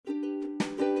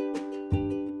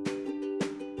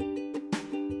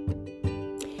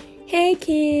Hey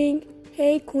King,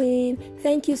 hey Queen,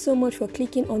 thank you so much for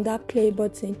clicking on that play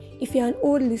button. If you're an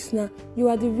old listener, you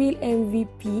are the real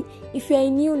MVP. If you're a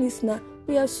new listener,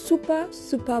 we are super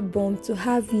bummed to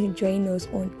have you join us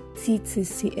on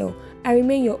TTCL. I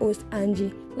remain your host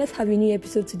Angie. Let's have a new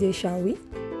episode today, shall we?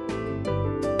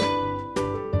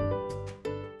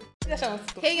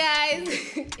 Hey guys,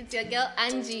 it's your girl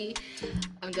Angie.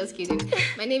 I'm just kidding.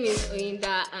 My name is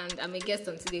Oyinda and I'm a guest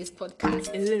on today's podcast.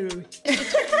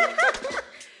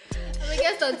 I'm a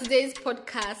guest on today's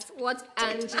podcast, What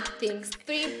Angie Thinks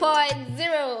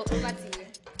 3.0. Over to you.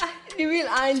 The real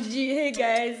Angie. Hey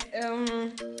guys.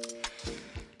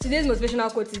 Today's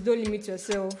motivational quote is don't limit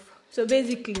yourself. So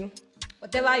basically,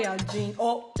 whatever you are doing,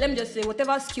 or let me just say,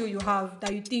 whatever skill you have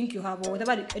that you think you have, or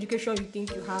whatever the education you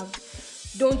think you have,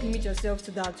 don't limit yourself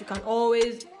to that. You can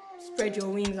always spread your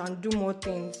wings and do more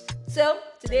things. So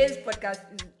today's podcast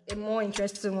is a more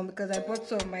interesting one because I brought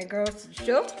some of my girls to the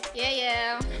show.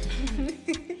 Yeah.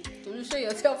 You show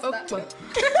yourself up. What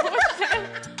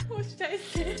should I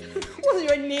say? What's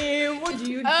your name? What do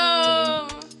you do?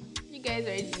 You guys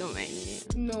already know my name.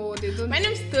 No, they don't. My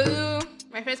name's Tolu.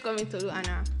 My friends call me Tolu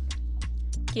Anna.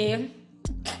 Okay.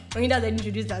 Oyinda has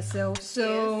introduced herself.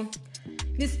 So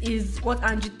this is What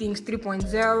Angie Thinks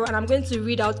 3.0, and I'm going to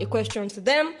read out a question to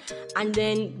them, and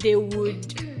then they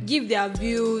would give their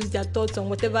views, their thoughts on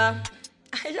whatever.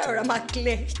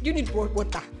 You need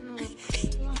water. No,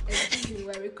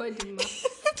 we're recording, ma.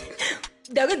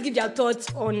 They're going to give their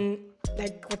thoughts on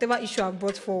like whatever issue I've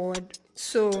brought forward.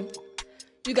 So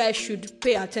you guys should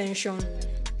pay attention.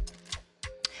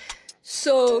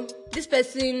 So this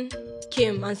person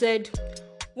came and said,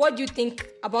 what do you think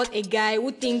about a guy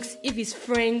who thinks if his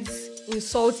friends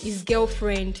insult his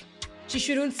girlfriend, she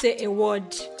shouldn't say a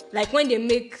word? Like when they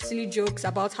make silly jokes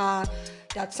about her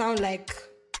that sound like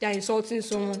they're insulting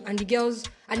someone, and the girl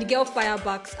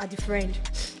firebacks at the friend.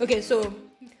 Okay, so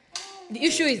the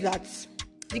issue is that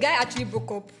the guy actually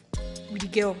broke up with the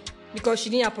girl because she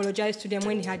didn't apologize to them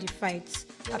when they had the fight.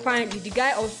 Apparently, the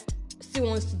guy still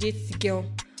wants to date the girl,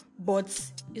 but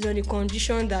it's on the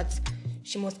condition that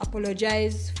she must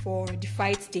apologize for the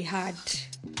fight they had.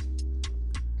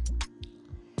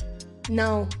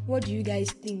 Now, what do you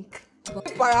guys think?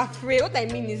 Paraphrase. What I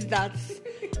mean is that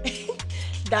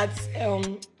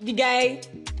the guy,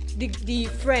 the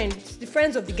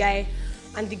friends of the guy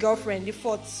and the girlfriend, they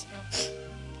fought,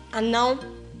 and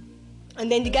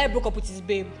then the guy broke up with his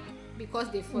babe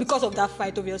Because they fought. because of that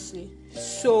fight, obviously.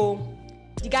 So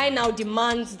the guy now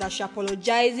demands that she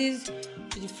apologizes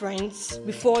to the friends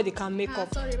before they can make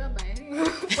up. Sorry, bye-bye.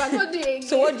 We're not doing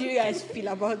So what do you guys feel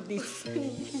about this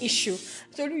issue?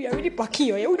 So you're really packing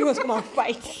your hair. Who do you want to come and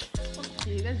fight?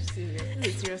 Okay, let's be serious. This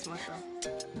is a serious matter.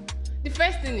 The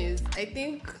first thing is, I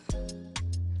think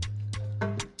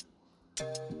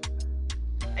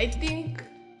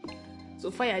so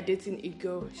far you're dating a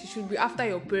girl, she should be after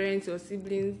your parents, your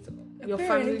siblings, your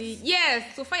family.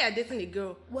 Yes, so far you're dating a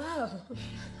girl. Wow.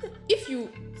 If you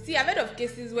see, I've heard of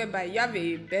cases whereby you have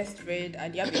a best friend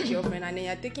and you have a girlfriend, and then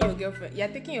you're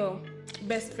taking your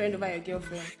best friend over your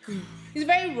girlfriend. It's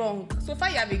very wrong. So far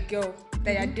you have a girl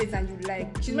that you're dating and you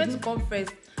like, she's meant to come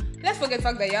first. Let's forget the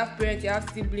fact that you have parents, you have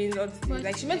siblings, all these things.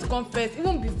 Like, she's meant to come first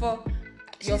even before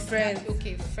your friends.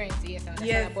 Okay, friends, yes, I understand.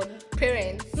 Yes. But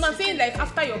parents. No, I'm saying like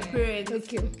after your parents.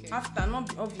 Okay. After,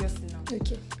 not obviously now.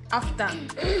 Okay. After.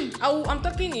 I'm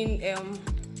talking in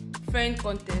friend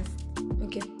context.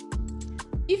 Okay.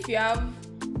 If you have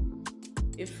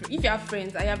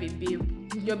friends, I have a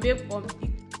babe. Your babe comes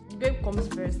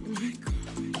first.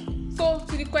 So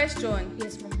to the question,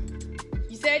 Yes, ma'am.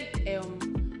 you said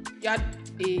you had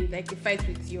a fight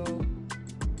with your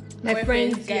My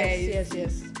friends, guys,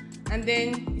 yes. and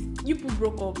then you people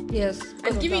broke up. Yes.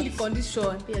 And giving the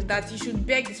condition that you should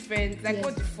beg his friends. Like, Yes.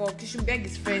 what the fuck? You should beg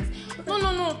his friends.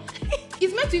 No.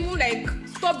 It's meant to even like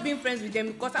stop being friends with them,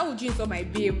 because how would you insult my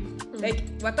babe? Like,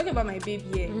 we're talking about my babe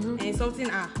here and insulting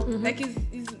her. Like,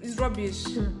 it's rubbish.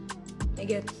 I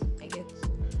get.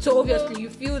 So obviously you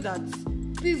feel that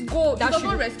Please go. That He does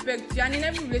not should- respect you, and in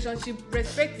every relationship,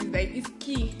 respect is like it's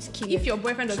key. If your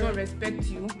boyfriend does not respect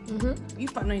you, you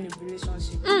are not in a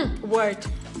relationship. word.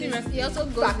 Seriously. It also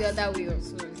goes the other way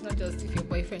also. It's not just if your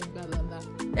boyfriend, blah, blah, blah.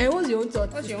 And what's your own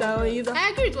thought? What's your sister? own Either? I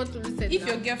agree with what Tolu said. If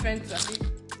now. your girlfriend,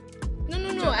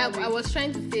 No. I was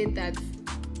trying to say that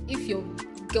if your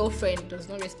girlfriend does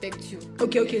not respect you.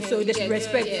 Okay. So they should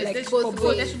respect, yes, like, both for ways.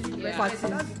 both there should be Yeah. respect. parties.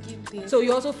 That's the key thing. So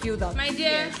you also feel that. My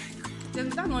dear,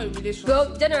 that's not a relationship.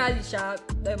 Well, generally, Show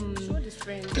this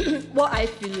friend. what I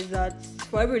feel is that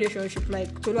for every relationship,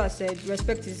 like Tolu has said,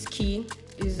 respect is key.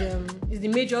 Is the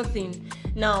major thing.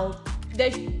 Now,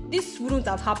 this wouldn't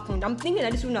have happened. I'm thinking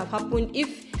that this wouldn't have happened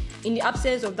if, in the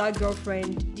absence of that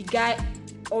girlfriend, the guy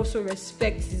also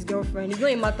respects his girlfriend. It's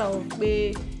not a matter of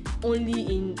only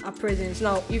in her presence.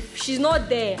 Now, if she's not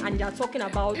there and they're talking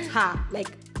about her, like,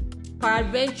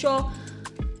 peradventure,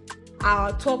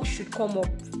 our talk should come up,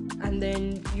 and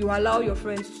then you allow your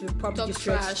friends to probably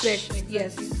disrespect, Exactly.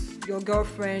 yes, your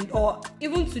girlfriend, or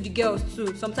even to the girls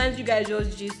too. Sometimes you guys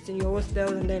just gist in your hostel,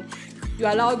 and then you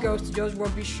allow girls to just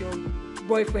rubbish your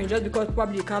boyfriend just because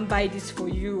probably they can't buy this for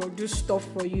you or do stuff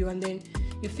for you, and then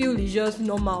you feel it's just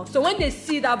normal. So when they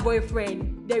see that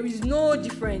boyfriend, there is no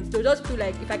difference. They'll just feel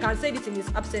like, if I can say this in his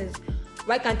absence,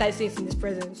 why can't I say it in his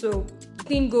presence? So the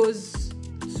thing goes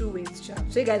two ways, Sha.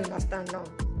 So you guys understand now.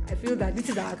 I feel that this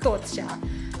is our thought, Sha,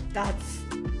 that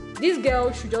this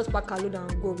girl should just pack her load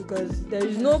and go, because there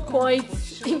is no point.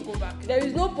 Go back. There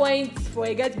is no point for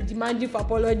a guy to be demanding for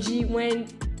apology when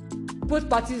both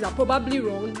parties are probably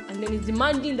wrong, and then he's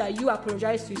demanding that you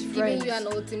apologize to his friends. Giving you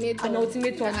an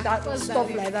ultimatum. That What's stuff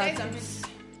that? like that.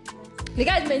 The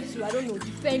guy is meant to, I don't know,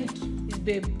 defend his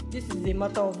babe. This is a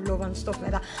matter of love and stuff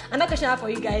like that. Another question I have for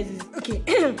you guys is, okay,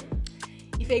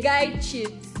 if a guy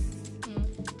cheats,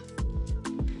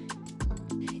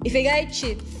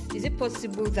 is it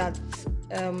possible that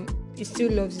he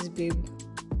still loves his babe?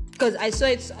 Because I saw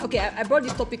it. Okay, I brought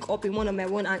this topic up in one of my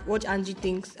Watch Angie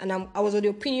Thinks, and I was of the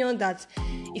opinion that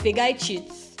if a guy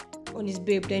cheats on his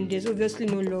babe, then there's obviously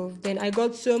no love. Then I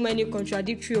got so many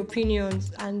contradictory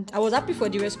opinions, and I was happy for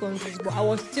the responses, but I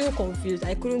was still confused.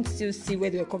 I couldn't still see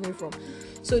where they were coming from.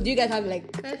 So do you guys have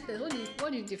like?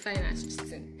 What do you define as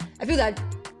cheating? I feel that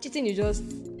cheating is just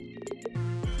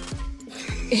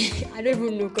I don't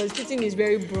even know, because cheating is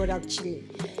very broad actually.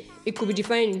 It could be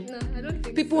defined. No, I don't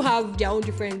think People have their own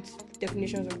different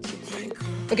definitions of cheating.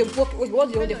 Okay,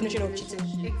 what's your definition of cheating?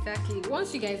 Exactly.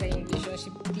 Once you guys are in a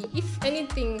relationship, if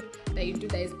anything that you do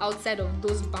that is outside of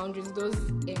those boundaries, those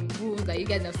rules that you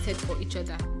guys have set for each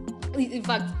other. In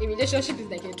fact, a relationship is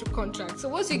like a true contract. So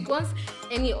once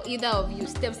either of you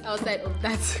steps outside of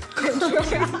that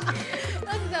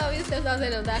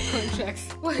contract,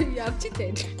 well, you have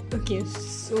cheated. Okay,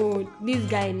 so this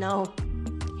guy now,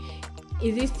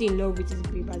 is he still in love with his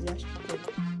babe as he has cheated?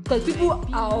 Because people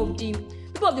are of the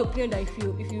opinion that if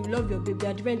you love your babe,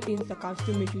 there are different things that can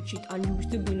still make you cheat, and you will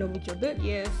still be in love with your babe.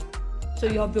 Yes. So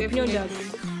you have the opinion that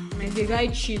if the guy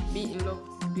cheats, Be in love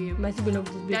with his babe. might still be in love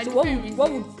with his There babe. are So different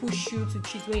what would push you to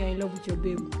cheat when you're in love with your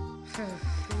babe?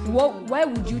 Why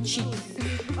would you cheat?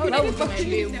 Oh, Why would my you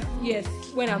cheat? babe. Yes,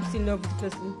 when I'm still in love with the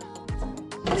person.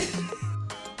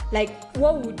 Like,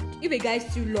 if a guy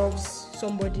still loves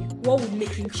somebody, what would make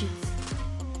him cheat?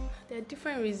 There are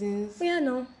different reasons. Oh yeah,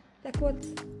 no. Like what?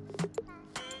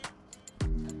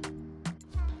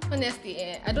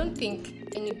 Honestly, I don't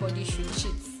think anybody should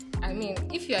cheat. I mean,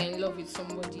 if you are in love with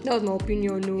somebody, That was my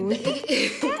opinion, no.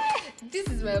 this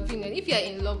is my opinion. If you are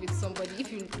in love with somebody,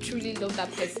 if you truly love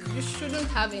that person, you shouldn't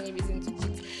have any reason to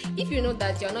cheat. If you know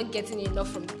that you're not getting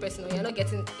enough from the person, or you're not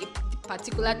getting a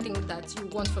particular thing that you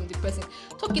want from the person,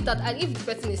 talk it out. And if the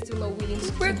person is still not willing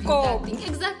to Break give you up. that thing,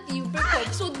 exactly, you break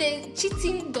up. So then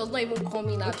cheating does not even come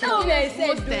in at all. Oh, yeah, I said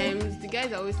Most times the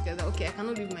guys are always scared that, okay, I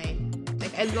cannot leave my,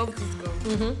 like, I love this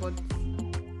girl, but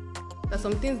there's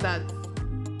some things that,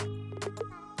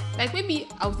 like, maybe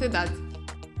I would say that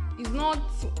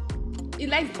he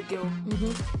likes the girl.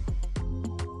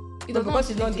 He But does because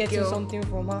he's not treat the getting girl. something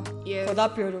from her Yes. for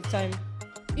that period of time.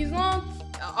 It's not.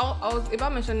 I was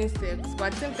about mentioning sex, but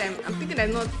at the same time, I'm thinking that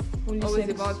it's not Only always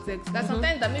sex. about sex. That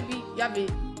sometimes that maybe you have a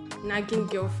nagging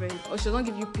girlfriend, or she doesn't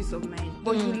give you peace of mind,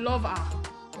 but you love her,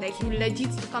 like you legit,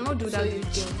 you cannot do that So you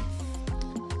with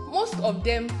them. Most of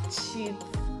them cheat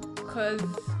because.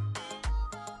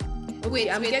 Wait,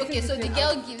 getting okay, so this the thing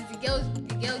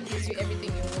girl gives you everything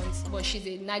you want, but she's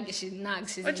a nag, she's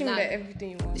What do you mean by everything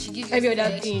you want? She gives you Every other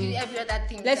sex, she thing. gives you every other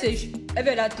thing. Let's say that-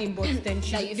 every other thing, but then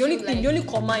That you the only feel thing, like- the only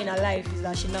comma in her life is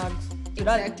that she nags. So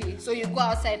that- exactly. So you go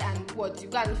outside and what? You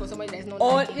go and look for somebody that's not.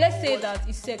 Or nagging, let's or say what? that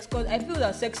it's sex, because I feel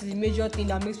that sex is the major thing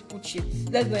that makes people cheat.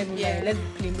 Let's not even lie, let's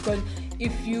be clean. Because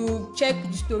if you check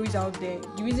the stories out there,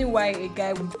 the reason why a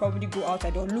guy would probably go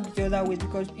outside or look the other way is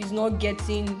because he's not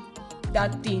getting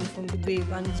that thing from the babe,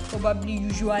 and it's probably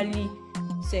usually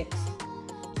sex.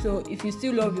 So if you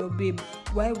still love your babe,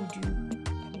 why would you?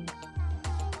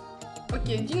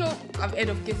 Okay, do you know I've heard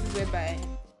of cases whereby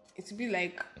it would be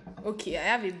like, okay, I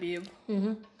have a babe.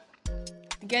 The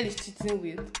girl is cheating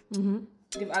with.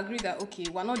 They've agreed that, okay,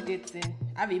 we're not dating.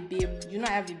 I have a babe. You know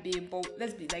I have a babe, but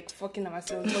let's be like fucking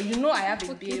ourselves. But you know I have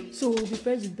a babe. So we'll be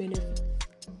friends with benefit.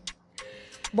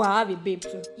 But I have a babe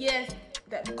too. Yes,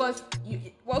 that because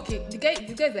okay, the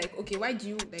guy's like, okay, why should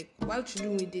you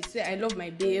do with this? Say I love my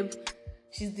babe,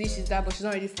 she's this, she's that, but she's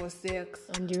not ready for sex.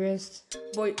 And the rest.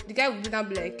 But the guy would not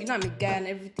be like, I'm a guy and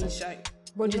everything shy.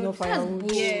 Body's not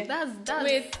firewood. Yeah, That's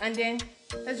wait, and then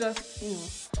let's just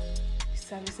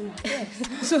servicing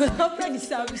myself. So after the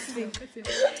servicing.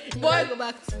 but go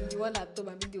back to the one at home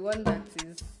and be the one that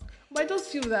is. But I just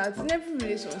feel that in every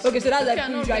relationship. Okay, so that's if like you're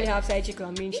you not usually ready- have side chick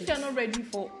and main If chick. you're not ready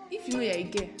if you know you're a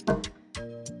girl,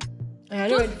 And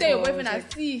just tell your boyfriend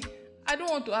that, see, I don't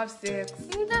want to have sex.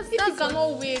 That's If you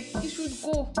cannot wait, you should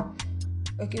go.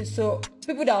 Okay, so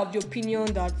people that have the opinion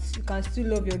that you can still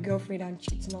love your girlfriend and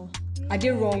cheat now, are they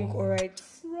wrong or right?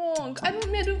 Wrong. I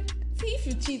don't see if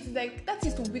you cheat, it's like that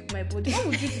is to weak my body. Why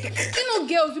would you cheat? You know,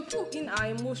 girls, we put in our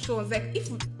emotions. Like if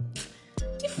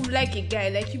you like a guy,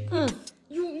 like you put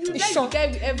you like shock. the guy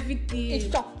with everything.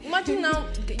 It's shock. Imagine now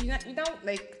you now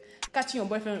like catching your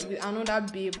boyfriend with another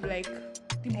babe, like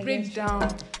the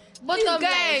breakdown. Bottom line,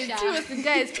 Guys, Sha. seriously,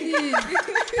 guys, please.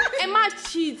 Emma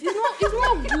cheat. It's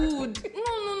not good.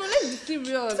 No. Let's be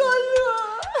serious.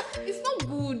 It's not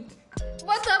good.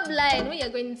 Bottom line, when you're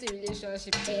going into a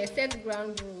relationship, you set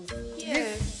ground rules.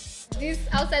 Yes. This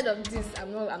outside of this,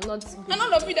 I'm not good. And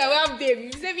all of you that will have babe,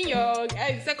 you saving your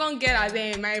second girl as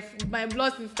my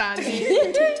blood sister,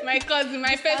 and my cousin,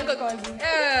 my first cousin.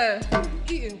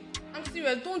 I'm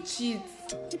serious. Don't cheat.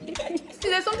 See,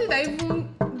 there's something that even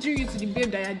drew you to the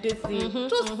babe that you're dating.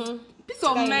 Just peace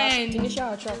of mind.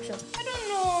 Initial attraction. I don't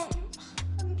know.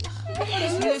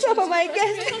 Stop, my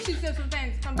guest. Relationship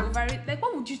sometimes can be overrated. Like,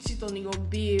 why would you cheat on your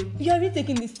babe? You are really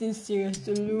taking this thing serious,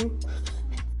 Tolu.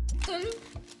 Tolu,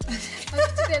 have you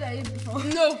cheated on you before?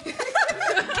 No.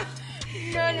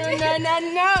 No.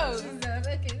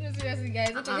 Okay, no, seriously, guys.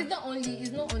 Okay, it's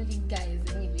not only guys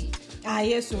anyway. Ah,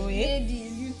 yes, so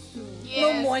Ladies, you too.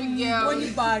 no money, girl. money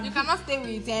bag. You cannot stay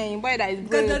with a boy that is Because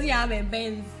broke. doesn't have a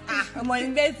Benz. I'm on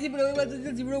invincible. We want to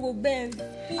do the robo Benz.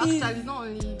 Please. Actually, it's not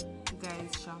only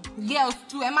guys, Sha. Girls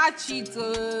too. Emma cheat.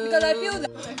 Because I feel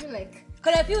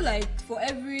I feel like for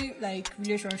every like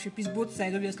relationship, it's both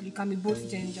sides. Obviously, it can be both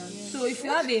genders. So if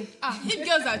you have a, if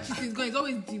girls are cheating, it's going. It's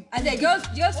always deep. I said girls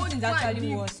Oh, cheating is it's actually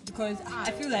deep. worse because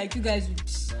I feel like you guys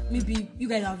would maybe you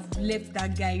guys have left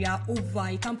that guy. You are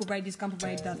over. You can't provide this, can't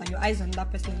provide that, and your eyes on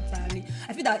that person entirely.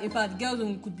 I feel that in fact, girls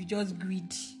could be just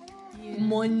greed.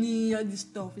 Money, all this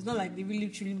stuff. It's not like they really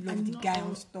truly love the guy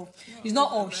and stuff. It's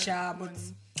not all sha, but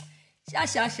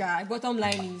sha. Bottom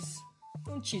line is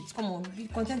don't cheat. Come on, be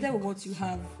contented with what you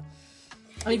have.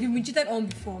 And if you've been cheated on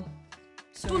before,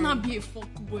 Do not be a fuck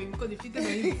boy because if you cheated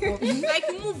on you before, like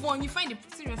you move on. You find a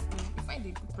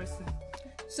good person.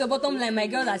 so bottom line, my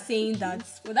girls are saying that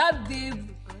for that babe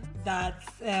that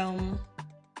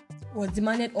was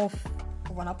demanded of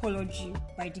an apology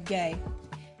by the guy,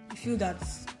 you feel that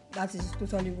is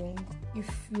totally wrong. If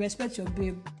you respect your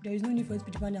babe, there is no need for you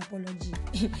to demand an apology.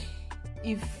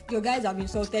 If your guys have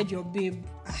insulted your babe,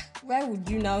 why would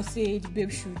you now say the babe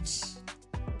should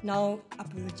now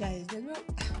apologize?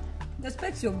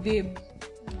 Respect your babe.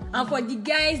 And for the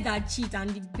guys that cheat and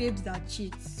the babes that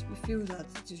cheat, we feel that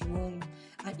it is wrong.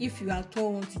 And if you at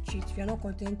all want to cheat, if you're not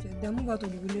contented, then move out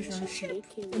of the relationship.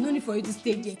 There's no need for you to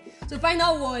stay there. So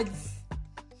final words,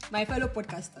 my fellow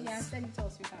podcasters. yeah, send it to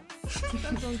us with that.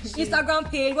 Instagram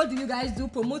page, what do you guys do?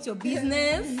 Promote your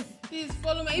business. Please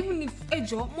follow me. Even if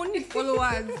money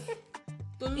followers.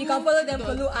 You can follow them,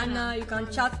 follow Anna. You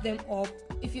can chat them up.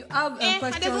 If you have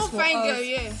questions for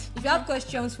us, if you have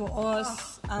questions for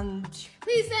us, and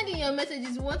Please send in your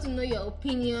messages. We want to know your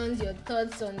opinions, your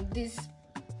thoughts on this.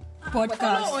 podcast.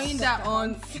 Follow Oyinda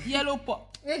on Yellow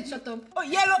Pop. Hey, shut up. Oh,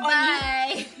 Yellow on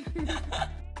Bye.